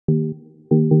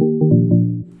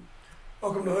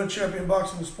Welcome to Hood Champion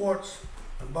Boxing and Sports.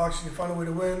 In boxing, you find a way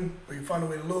to win, or you find a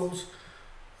way to lose.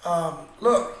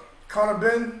 Look,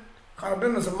 Benn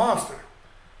is a monster.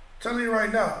 I'm telling you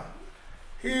right now,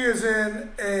 he is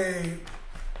in a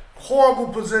horrible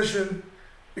position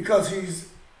because he's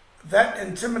that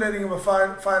intimidating of a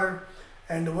fighter,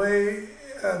 and the way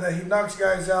that he knocks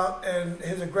guys out and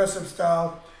his aggressive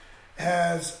style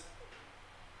has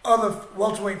other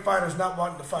welterweight fighters not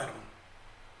wanting to fight him.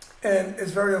 And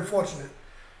it's very unfortunate.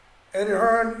 Eddie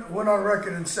Hearn went on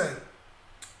record and said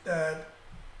that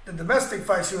the domestic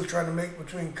fights he was trying to make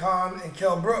between Khan and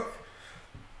Kell Brook,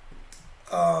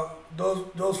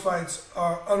 those fights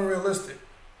are unrealistic.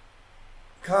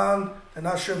 Khan, they're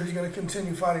not sure if he's going to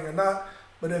continue fighting or not,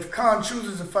 but if Khan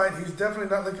chooses to fight, he's definitely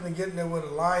not looking to get in there with a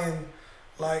lion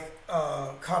like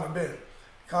Benn.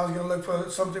 Khan's going to look for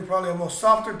something probably a more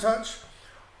softer touch.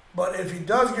 But if he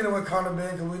does get in with Benn,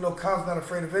 because we know Khan's not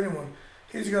afraid of anyone,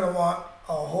 he's going to want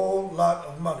a whole lot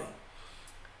of money.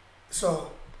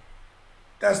 So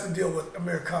that's the deal with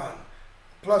Amir Khan.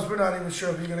 Plus, we're not even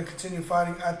sure if he's going to continue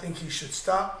fighting. I think he should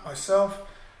stop myself.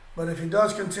 But if he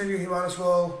does continue, he might as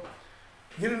well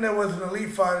get in there with an elite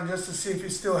fighter just to see if he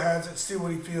still has it, see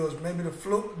what he feels. Maybe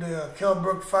the Kell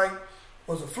Brook fight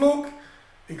was a fluke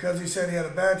because he said he had a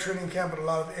bad training camp and a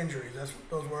lot of injuries.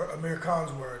 Those were Amir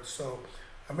Khan's words. So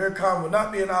Amir Khan would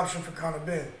not be an option for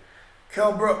Benn.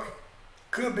 Kell Brook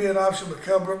could be an option, but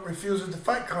Kell Brook refuses to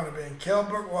fight Benn. Kell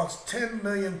Brook wants 10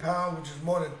 million pounds, which is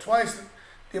more than twice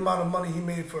the amount of money he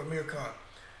made for Amir Khan.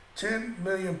 10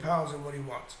 million pounds is what he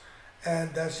wants.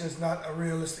 And that's just not a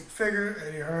realistic figure.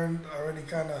 Eddie Hearn already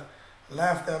kind of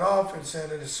laughed that off and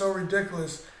said it is so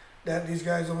ridiculous that these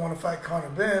guys don't want to fight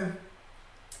Benn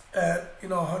at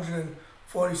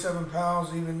 147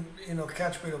 pounds, even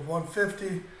catch weight of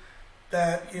 150.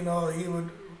 That he would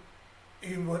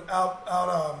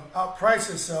outprice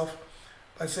himself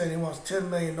by saying he wants 10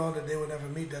 million, knowing that they would never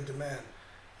meet that demand.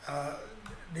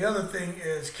 The other thing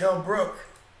is Kell Brook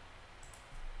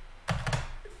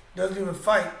doesn't even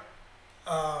fight.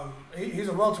 He's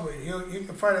a welterweight. He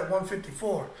can fight at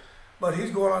 154, but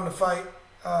he's going on to fight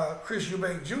Chris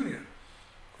Eubank Jr., who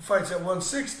fights at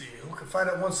 160, who can fight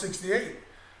at 168,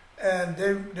 and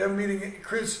they're meeting.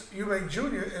 Chris Eubank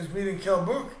Jr. is meeting Kell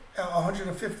Brook at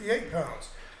 158 pounds.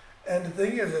 And the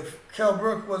thing is, if Kell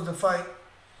Brook was to fight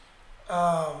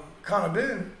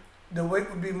Benn, the weight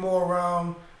would be more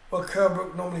around what Kell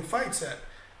Brook normally fights at,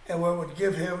 and what would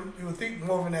give him, you would think,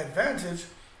 more of an advantage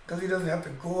because he doesn't have to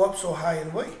go up so high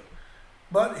in weight.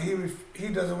 But he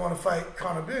doesn't want to fight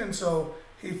Benn, so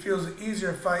he feels the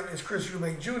easier fight is Chris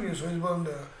Eubank Jr., so he's willing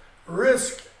to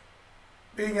risk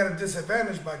being at a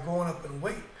disadvantage by going up in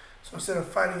weight. So instead of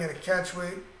fighting at a catch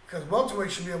weight, because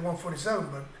welterweight should be at 147,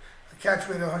 but a catch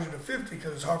weight at 150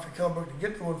 because it's hard for Kell Brook to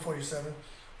get to 147.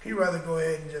 He'd rather go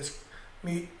ahead and just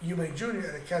meet Eubank Jr.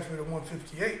 at a catch weight of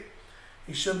 158.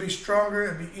 He should be stronger.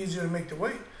 It'd be easier to make the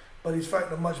weight, but he's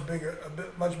fighting a much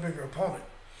bigger opponent.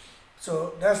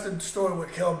 So that's the story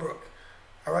with Kell Brook.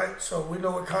 All right. So we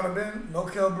know with Benn, no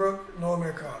Kell Brook, no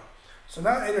Amir Khan. So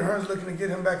now Eddie Hearn's looking to get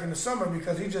him back in the summer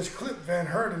because he just clipped Van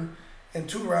Herten in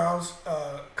 2 rounds.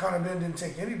 Benn didn't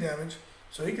take any damage.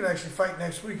 So he could actually fight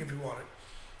next week if he wanted.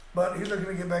 But he's looking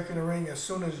to get back in the ring as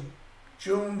soon as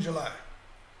June, July.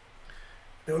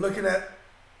 They were looking at,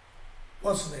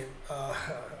 what's his name?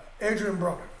 Adrian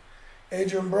Broner.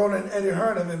 Adrian Broner and Eddie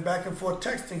Hearn have been back and forth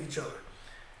texting each other.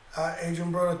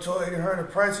 Adrian Broner told Eddie Hearn the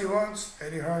price he wants.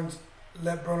 Eddie Hearn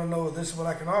let Broner know, this is what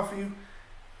I can offer you.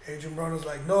 Adrian Broner's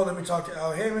like, no, let me talk to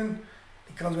Al Heyman.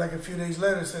 He comes back a few days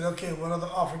later and said, okay, what other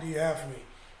offer do you have for me?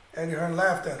 Eddie Hearn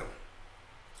laughed at him.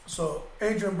 So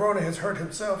Adrian Broner has hurt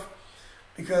himself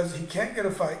because he can't get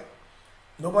a fight.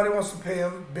 Nobody wants to pay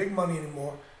him big money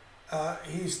anymore.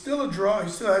 He's still a draw. He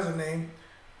still has a name.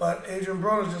 But Adrian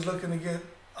Broner's just looking to get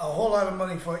a whole lot of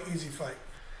money for an easy fight.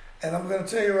 And I'm going to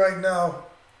tell you right now,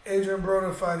 Adrian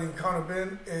Broner fighting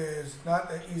Benn is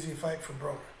not an easy fight for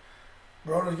Broner.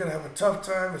 Broner's going to have a tough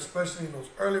time, especially in those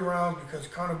early rounds, because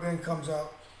Benn comes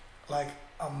out like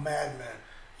a madman.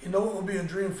 You know what would be a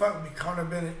dream fight would be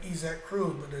Benn and Isaac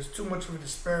Cruz, but there's too much of a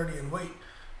disparity in weight.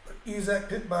 But Isaac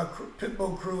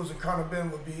Pitbull Cruz and Benn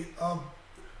would be a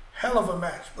hell of a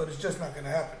match, but it's just not going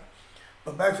to happen.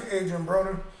 But back to Adrian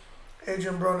Broner.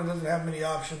 Adrian Broner doesn't have many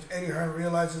options. Eddie Hearn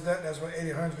realizes that. That's why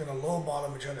Eddie Hearn's going to lowball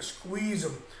him and try to squeeze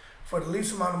him for the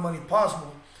least amount of money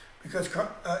possible, because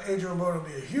Adrian Broner will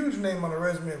be a huge name on the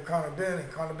resume of Benn,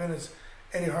 and Benn is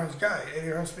Eddie Hearn's guy. Eddie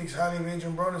Hearn speaks highly of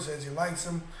Adrian Broner, says he likes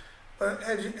him. But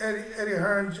Eddie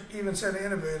Hearn even said in the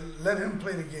interview, let him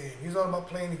play the game. He's all about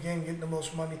playing the game, getting the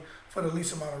most money for the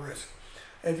least amount of risk.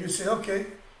 If you say, okay,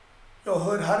 Yo,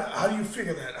 Hood, how do you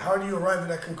figure that? How do you arrive at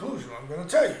that conclusion? I'm going to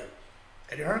tell you.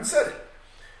 Eddie Hearn said it.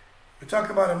 We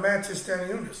talk about a Mantis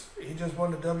Stanionis. He just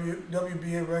won the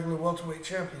WBA regular welterweight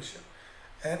championship.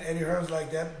 And Eddie Hearn's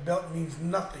like, that belt means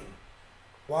nothing.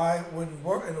 Why wouldn't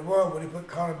in the world would he put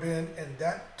Conor Benn in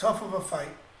that tough of a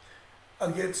fight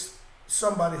against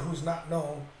somebody who's not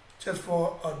known just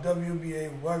for a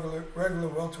WBA regular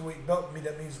welterweight belt?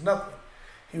 That means nothing.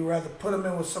 He would rather put him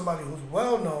in with somebody who's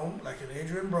well known, like an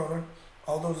Adrian Broner,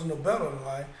 although there's no belt on the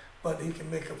line, but he can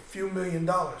make a few $1 million.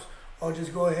 Or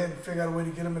just go ahead and figure out a way to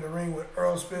get him in the ring with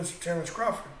Errol Spence or Terrence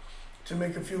Crawford to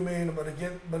make a few million,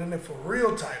 but in it for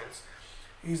real titles.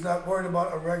 He's not worried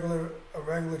about a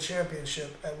regular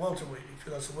championship at welterweight. He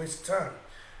feels that's a waste of time.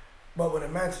 But with a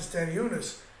Mantis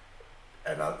Stanionis,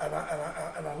 and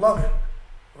I love it,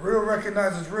 real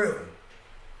recognizes real.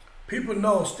 People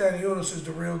know Stanionis is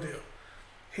the real deal.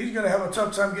 He's going to have a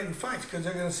tough time getting fights because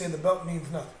they're going to say the belt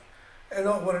means nothing. And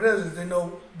what it is they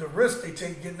know the risk they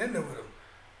take getting in there with him.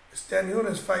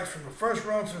 Stanionis fights from the first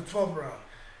round to the 12th round.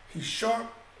 He's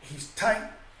sharp, he's tight,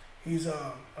 he's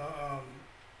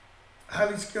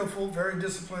highly skillful, very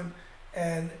disciplined,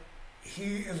 and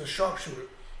he is a sharpshooter.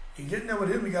 You get in there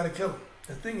with him, you got to kill him.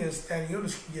 The thing is,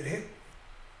 Stanionis can get hit.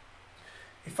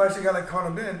 He fights a guy like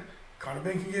Conor Benn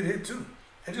can get hit too.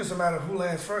 It's just a matter of who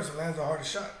lands first and lands the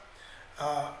hardest shot.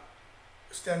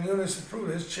 Stanionis has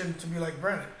proved his chin to be like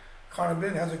granite. Conor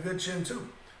Benn has a good chin too.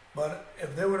 But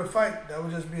if they were to fight, that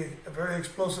would just be a very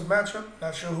explosive matchup.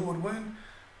 Not sure who would win,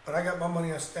 but I got my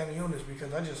money on Stanionis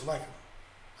because I just like him.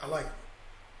 I like him.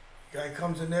 Guy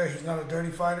comes in there, he's not a dirty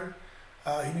fighter.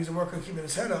 He needs to work on keeping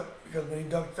his head up because when he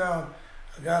ducks down,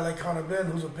 a guy like Conor Benn,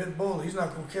 who's a pit bull, he's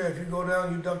not going to care. If you go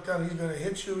down, you duck down, he's going to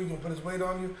hit you, he's going to put his weight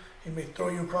on you, he may throw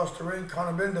you across the ring.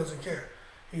 Conor Benn doesn't care.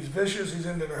 He's vicious, he's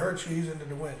in there to hurt you, he's in there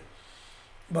to win.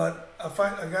 But a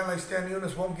guy like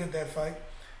Stanionis won't get that fight.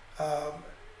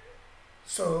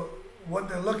 So what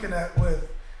they're looking at with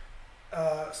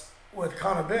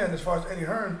Conor Benn, as far as Eddie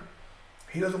Hearn,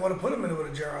 he doesn't want to put him in with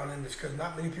a Jaron Ennis because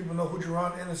not many people know who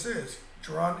Jaron Ennis is.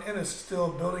 Jaron Ennis is still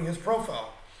building his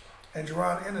profile. And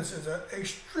Jaron Ennis is an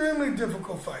extremely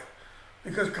difficult fight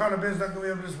because Conor Benn's not going to be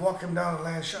able to just walk him down and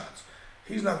land shots.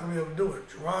 He's not going to be able to do it.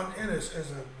 Jaron Ennis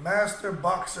is a master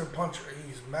boxer puncher.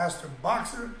 He's a master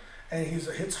boxer and he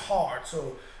hits hard.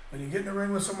 So when you get in the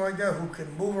ring with someone like that who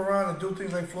can move around and do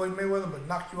things like Floyd Mayweather but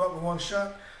knock you out with one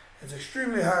shot, it's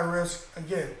extremely high risk.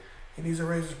 Again, he needs to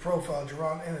raise his profile,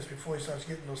 Jaron Ennis, before he starts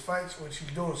getting those fights, which he's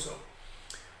doing so.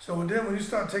 So then when you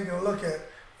start taking a look at,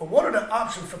 well, what are the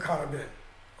options for Conor Benn?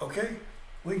 Okay,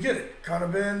 we get it. Conor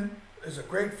Benn is a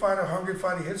great fighter, hungry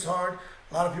fighter, he hits hard.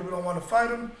 A lot of people don't want to fight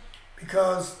him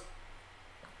because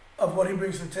of what he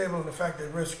brings to the table and the fact that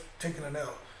they risk taking an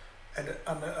L. And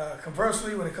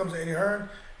conversely, when it comes to Eddie Hearn,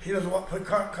 he doesn't want to put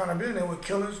Conor Benn in with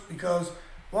killers because,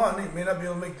 one, he may not be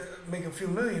able to make a few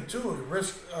million. Two, he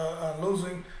risks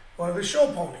losing one of his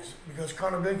show ponies because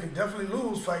Conor Benn could definitely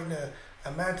lose fighting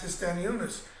a Mantis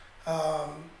Stanionis.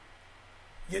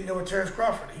 Getting there with Terrence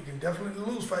Crawford, he can definitely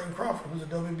lose fighting Crawford, who's a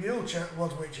WBO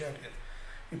welterweight champion.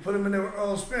 You put him in there with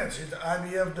Errol Spence, he's the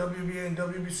IBF, WBA, and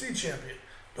WBC champion.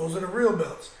 Those are the real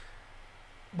belts.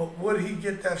 But would he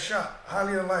get that shot?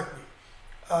 Highly unlikely.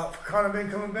 For Conor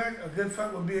Benn coming back, a good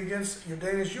fight would be against your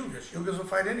Danish Yugas. Yugas will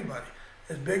fight anybody.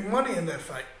 There's big money in that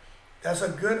fight. That's a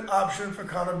good option for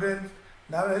Conor Benn.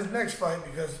 Not in his next fight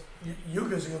because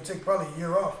Yugas is going to take probably a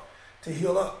year off to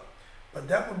heal up. But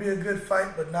that would be a good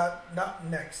fight, but not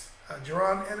next.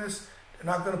 Jaron Ennis, they're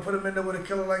not going to put him in there with a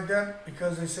killer like that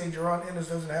because they say Jaron Ennis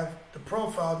doesn't have the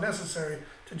profile necessary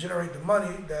to generate the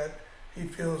money that he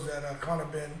feels that Conor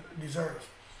Benn deserves.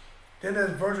 Then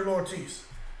there's Virgil Ortiz.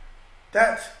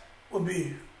 That would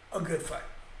be a good fight.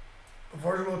 But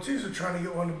Virgil Ortiz is trying to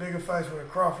get one of the bigger fights with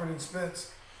Crawford and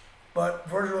Spence. But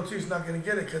Virgil Ortiz is not going to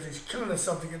get it because he's killing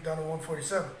himself to get down to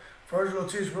 147. Virgil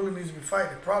Ortiz really needs to be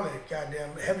fighting probably a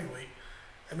goddamn heavyweight.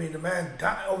 I mean, the man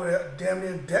died over there, damn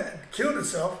near killed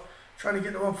himself trying to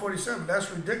get to 147.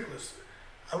 That's ridiculous.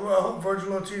 I hope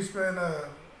Virgil Ortiz, man,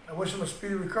 I wish him a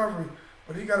speedy recovery,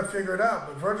 but he got to figure it out.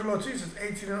 But Virgil Ortiz is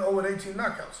 18-0 with 18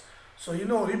 knockouts. So you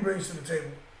know what he brings to the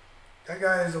table. That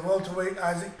guy is a welterweight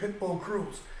Isaac Pitbull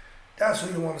Cruz. That's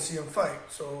who you want to see him fight.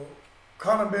 So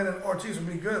Conor Benn and Ortiz would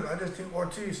be good. I just think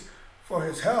Ortiz, for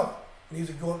his health, needs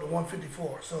to go up to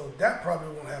 154. So that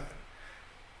probably won't happen.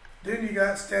 Then you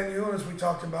got Stanionis we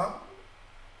talked about.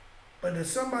 But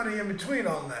there's somebody in between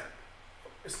all that.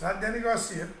 It's not Danny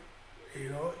Garcia. You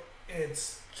know,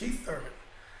 it's Keith Thurman.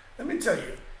 Let me tell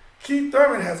you, Keith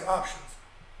Thurman has options.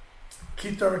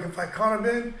 Keith Thurman can fight Conor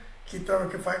Benn. Keith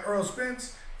Thurman can fight Errol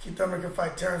Spence. Keith Thurman can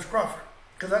fight Terrence Crawford.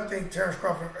 because I think Terrence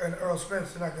Crawford and Earl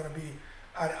Spence are not going to be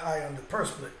eye to eye on the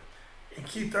purse split. And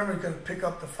Keith Thurman is going to pick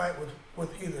up the fight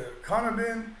with either Conor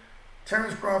Benn,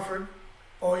 Terrence Crawford,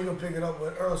 or he's going to pick it up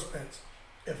with Earl Spence.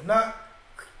 If not,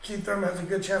 Keith Thurman has a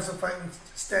good chance of fighting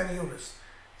Stanionis.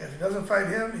 If he doesn't fight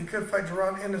him, he could fight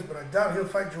Ennis, but I doubt he'll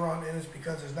fight Ennis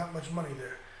because there's not much money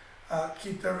there.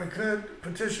 Keith Thurman could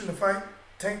petition to fight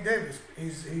Tank Davis,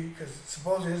 because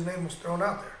supposedly his name was thrown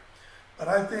out there. But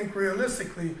I think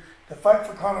realistically, the fight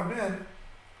for Conor Benn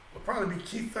will probably be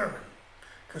Keith Thurman,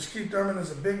 because Keith Thurman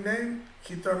is a big name.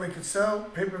 Keith Thurman could sell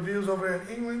pay-per-views over there in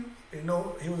England. You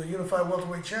know, he was a unified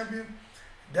welterweight champion.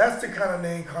 That's the kind of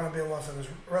name Conor Benn wants on his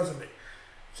resume.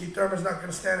 Keith Thurman's not going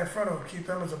to stand in front of him. Keith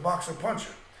Thurman's a boxer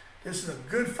puncher. This is a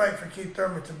good fight for Keith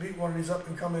Thurman to beat one of these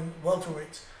up-and-coming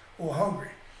welterweights who are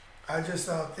hungry. I just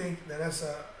think that that's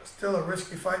still a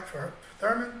risky fight for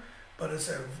Thurman, but it's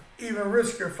an even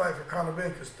riskier fight for Conor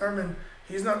Benn, because Thurman,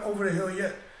 he's not over the hill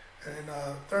yet. And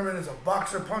Thurman is a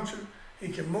boxer puncher. He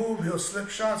can move, he'll slip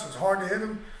shots, it's hard to hit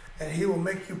him, and he will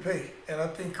make you pay. And I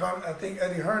think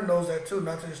Eddie Hearn knows that too,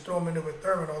 not to just throw him in there with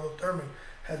Thurman, although Thurman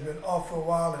has been off for a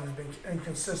while and has been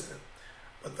inconsistent.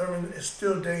 But Thurman is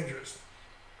still dangerous.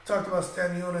 I talked about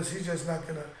Stanionis, he's just not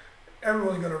going to,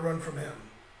 everyone's going to run from him.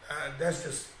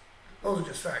 Those are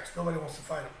just facts. Nobody wants to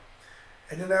fight him.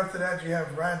 And then after that, you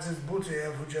have Radzis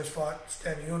Butiev, who just fought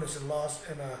Stanionis and lost.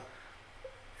 And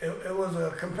it was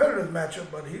a competitive matchup,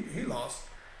 but he lost.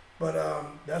 But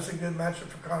that's a good matchup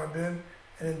for Conor Benn.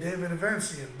 And then David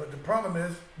Avancian. But the problem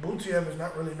is, Butiev is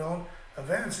not really known.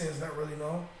 Avancian is not really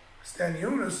known.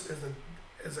 Stanionis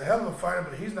is a hell of a fighter,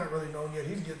 but he's not really known yet.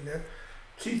 He's getting there.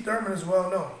 Keith Thurman is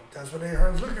well known. That's what Eddie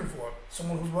Hearn's looking for.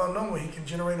 Someone who's well known, where he can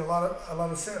generate a lot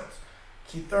of sales.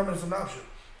 Keith Thurman is an option.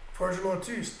 Virgil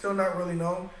Ortiz, still not really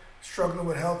known, struggling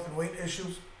with health and weight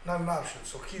issues, not an option.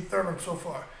 So Keith Thurman so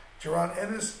far.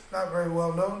 Ennis, not very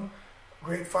well known,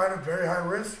 great fighter, very high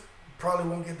risk, probably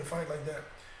won't get the fight like that.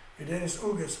 Dennis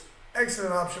Ugas,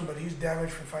 excellent option, but he's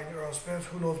damaged from fighting Earl Spence.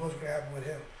 Who knows what's going to happen with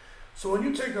him? So when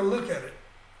you take a look at it,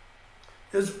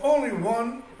 there's only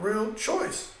one real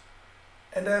choice,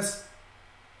 and that's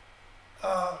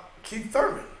Keith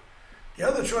Thurman. The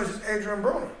other choice is Adrian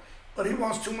Broner, but he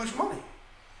wants too much money.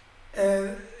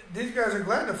 And these guys are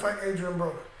glad to fight Adrian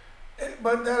Broner.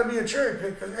 But that'll be a cherry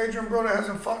pick, because Adrian Broner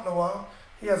hasn't fought in a while.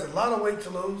 He has a lot of weight to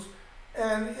lose.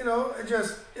 And, you know,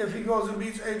 if he goes and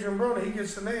beats Adrian Broner, he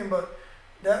gets the name. But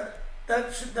that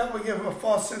would give him a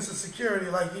false sense of security.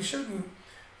 Like, he shouldn't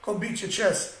go beat your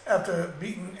chest after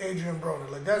beating Adrian Broner.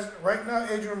 Like, that's right now,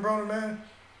 Adrian Broner, man,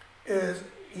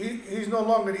 he's no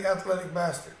longer the athletic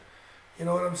bastard. You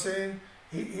know what I'm saying?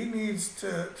 He needs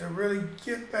to really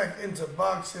get back into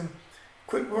boxing.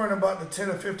 Quit worrying about the $10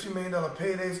 or $15 million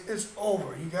paydays. It's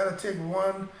over. You got to take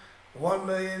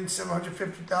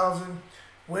 $1,750,000.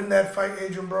 Win that fight,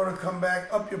 Adrian Broner, come back,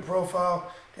 up your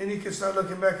profile. Then you can start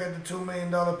looking back at the $2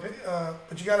 million pay.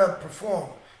 But you got to perform.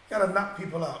 You got to knock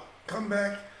people out. Come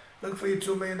back, look for your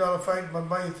 $2 million fight. But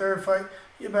by your third fight,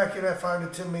 you're back in that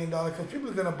 $5 to $10 million, because people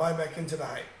are going to buy back into the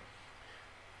hype.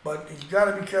 But you got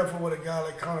to be careful with a guy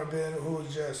like Conor Benn, who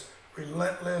is just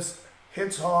relentless,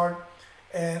 hits hard,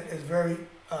 and is very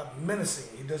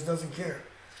menacing. He just doesn't care.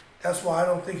 That's why I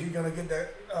don't think he's going to get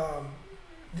that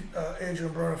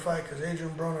Adrian Broner fight, because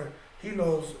Adrian Broner, he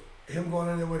knows him going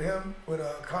in there with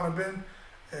Conor Benn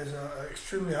is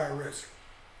extremely high risk.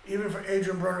 Even for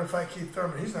Adrian Broner to fight Keith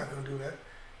Thurman, he's not going to do that.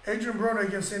 Adrian Broner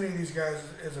against any of these guys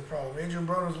is a problem. Adrian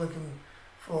Broner's looking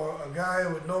for a guy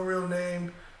with no real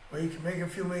name, where he can make a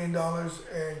few $1 million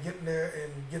and get in there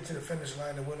and get to the finish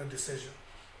line and win a decision.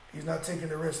 He's not taking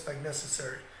the risk like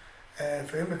necessary. And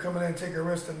for him to come in there and take a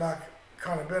risk to knock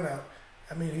Conor Benn out,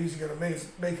 I mean, he's going to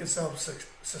make himself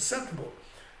susceptible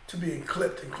to being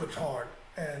clipped and clipped hard.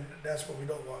 And that's what we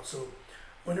don't want. So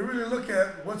when you really look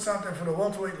at what's out there for the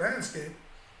welterweight landscape,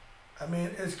 I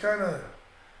mean, it's kind of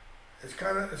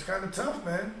tough,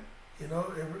 man. You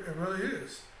know, it really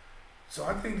is. So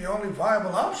I think the only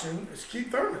viable option is Keith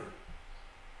Thurman.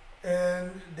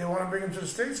 And they want to bring him to the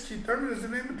States. Keith Thurman is the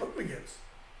name to put him against.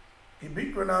 He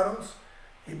beat Granados.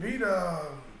 He beat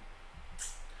the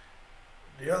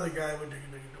other guy with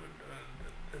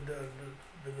the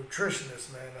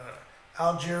nutritionist, man,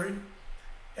 Algieri.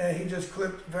 And he just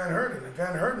clipped Van Herden. And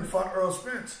Van Herden fought Earl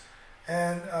Spence.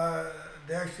 And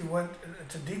they actually went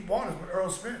into deep waters with Earl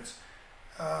Spence.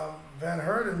 Van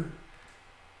Herden,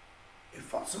 he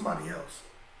fought somebody else,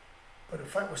 but the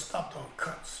fight was stopped on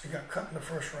cuts. He got cut in the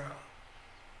first round.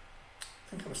 I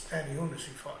think it was Stanionis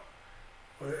he fought.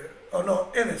 Oh no,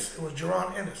 Ennis. It was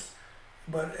Ennis,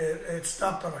 but it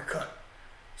stopped on a cut.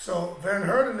 So Van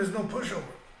Herden is no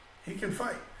pushover. He can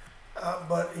fight,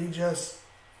 but he just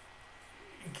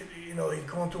you know, he's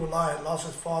going through a lot. He lost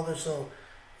his father, so,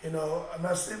 you know, I'm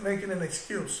not making an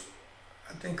excuse.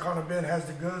 I think Conor Benn has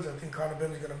the goods. I think Conor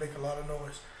Benn is going to make a lot of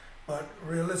noise. But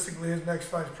realistically, his next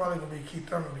fight is probably going to be Keith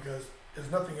Thurman because there's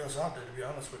nothing else out there, to be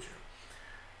honest with you.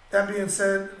 That being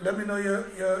said, let me know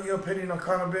your opinion on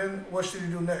Conor Benn. What should he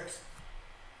do next?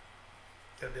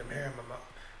 Got them hair in my mouth.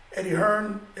 Eddie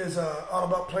Hearn is all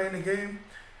about playing the game,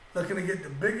 looking to get the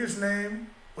biggest name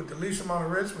with the least amount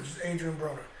of risk, which is Adrian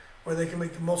Broner, where they can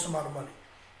make the most amount of money.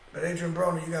 But Adrian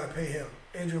Broner, you got to pay him.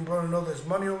 Adrian Broner knows there's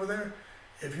money over there.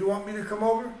 If you want me to come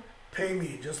over, pay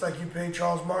me, just like you paid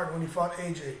Charles Martin when he fought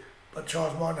AJ. But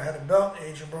Charles Martin had a belt.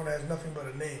 Adrian Broner has nothing but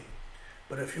a name.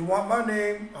 But if you want my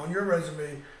name on your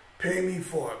resume, pay me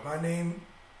for it. My name,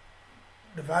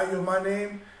 the value of my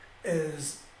name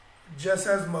is just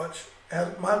as much as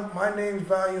my name's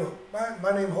value.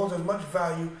 My name holds as much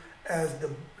value as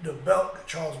the belt that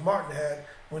Charles Martin had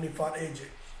when he fought AJ.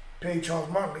 Paid Charles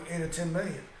Martin like 8 or 10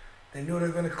 million. They knew they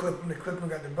were going to clip him. They clipped him,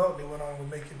 got the belt, and they went on with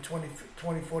making $20,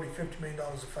 $40, $50 million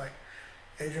a fight.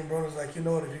 Adrian Broner's like, you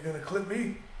know what, if you're going to clip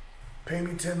me, pay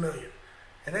me $10 million.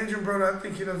 And Adrian Broner, I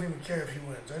think he doesn't even care if he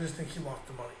wins. I just think he wants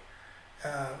the money.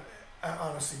 I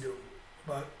honestly do.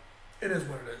 But it is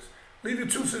what it is. Leave your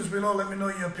 2 cents below. Let me know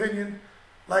your opinion.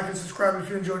 Like and subscribe if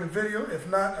you enjoyed the video. If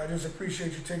not, I just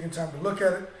appreciate you taking time to look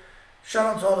at it.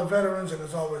 Shout out to all the veterans, and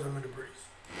as always, I'm in the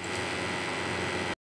breeze.